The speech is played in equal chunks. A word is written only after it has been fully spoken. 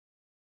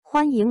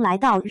欢迎来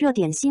到热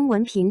点新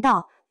闻频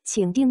道，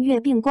请订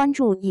阅并关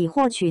注以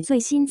获取最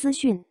新资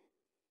讯。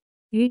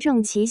于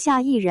正旗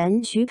下艺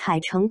人许凯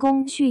成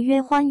功续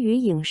约欢娱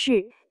影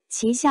视，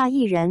旗下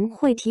艺人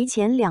会提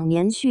前2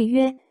年续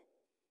约。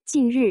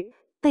近日，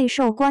备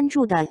受关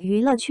注的娱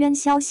乐圈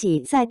消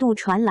息再度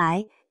传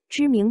来，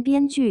知名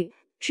编剧、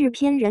制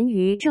片人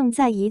于正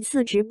在一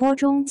次直播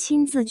中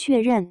亲自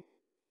确认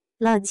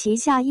了旗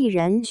下艺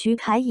人许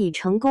凯已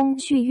成功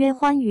续约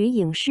欢娱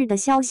影视的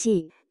消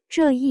息。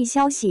这一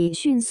消息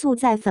迅速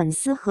在粉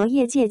丝和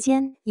业界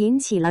间引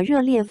起了热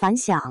烈反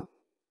响。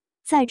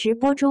在直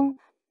播中，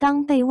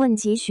当被问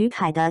及许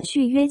凯的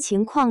续约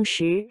情况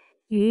时，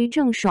于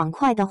正爽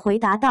快地回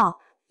答道：“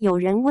有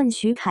人问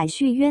许凯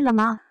续约了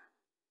吗？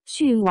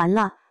续完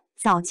了，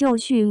早就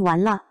续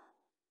完了。”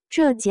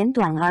这简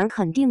短而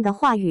肯定的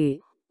话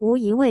语，无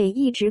疑为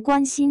一直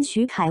关心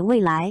许凯未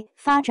来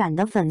发展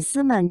的粉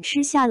丝们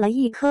吃下了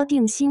一颗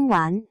定心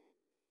丸。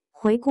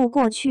回顾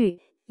过去，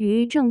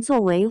于正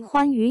作为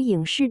欢娱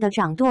影视的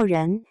掌舵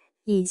人，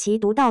以其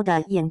独到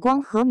的眼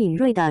光和敏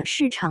锐的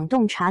市场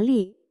洞察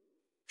力，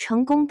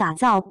成功打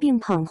造并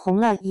捧红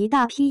了一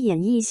大批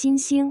演艺新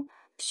星。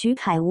许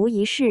凯无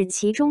疑是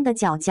其中的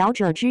佼佼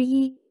者之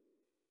一。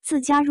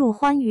自加入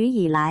欢娱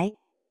以来，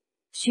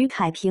许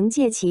凯凭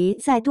借其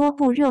在多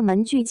部热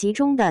门剧集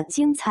中的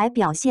精彩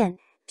表现，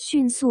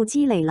迅速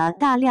积累了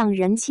大量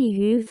人气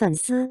与粉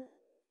丝，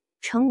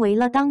成为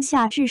了当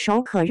下炙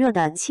手可热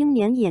的青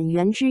年演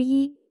员之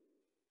一。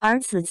而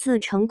此次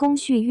成功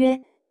续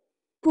约，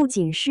不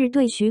仅是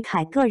对许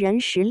凯个人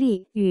实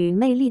力与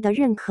魅力的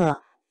认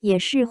可，也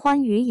是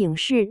欢娱影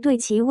视对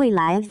其未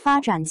来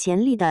发展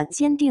潜力的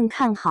坚定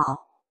看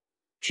好。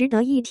值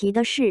得一提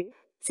的是，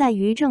在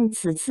于正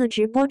此次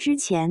直播之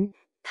前，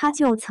他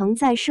就曾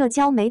在社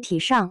交媒体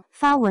上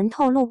发文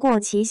透露过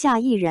旗下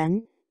艺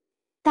人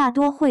大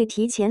多会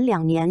提前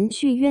2年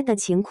续约的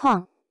情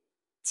况。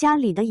家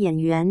里的演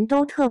员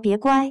都特别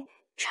乖，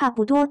差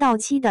不多到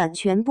期的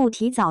全部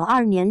提早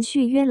2年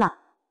续约了。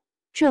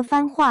这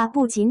番话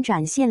不仅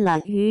展现了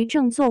于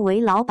正作为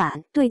老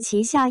板对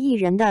旗下艺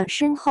人的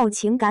深厚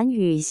情感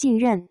与信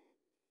任，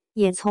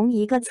也从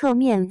一个侧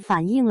面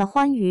反映了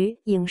欢娱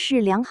影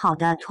视良好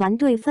的团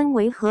队氛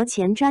围和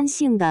前瞻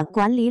性的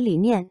管理理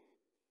念。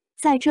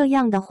在这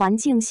样的环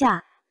境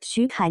下，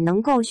许凯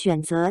能够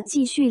选择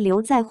继续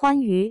留在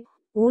欢娱，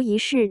无疑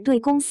是对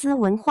公司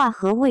文化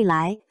和未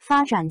来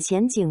发展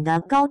前景的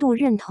高度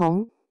认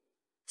同。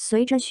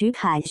随着许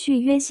凯续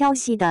约消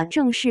息的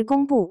正式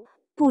公布，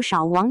不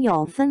少网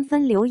友纷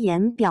纷留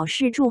言表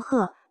示祝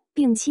贺，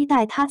并期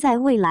待他在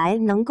未来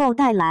能够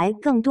带来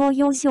更多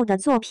优秀的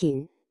作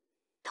品。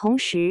同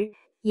时，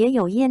也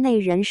有业内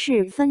人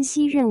士分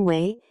析认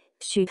为，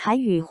许凯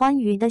与欢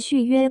娱的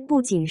续约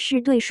不仅是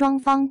对双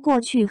方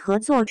过去合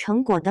作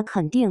成果的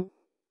肯定，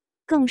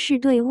更是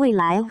对未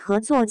来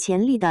合作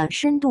潜力的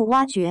深度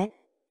挖掘。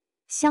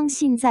相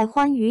信在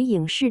欢娱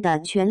影视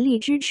的全力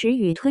支持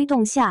与推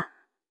动下，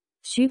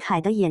许凯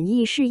的演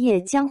艺事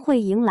业将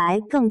会迎来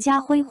更加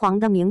辉煌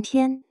的明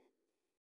天。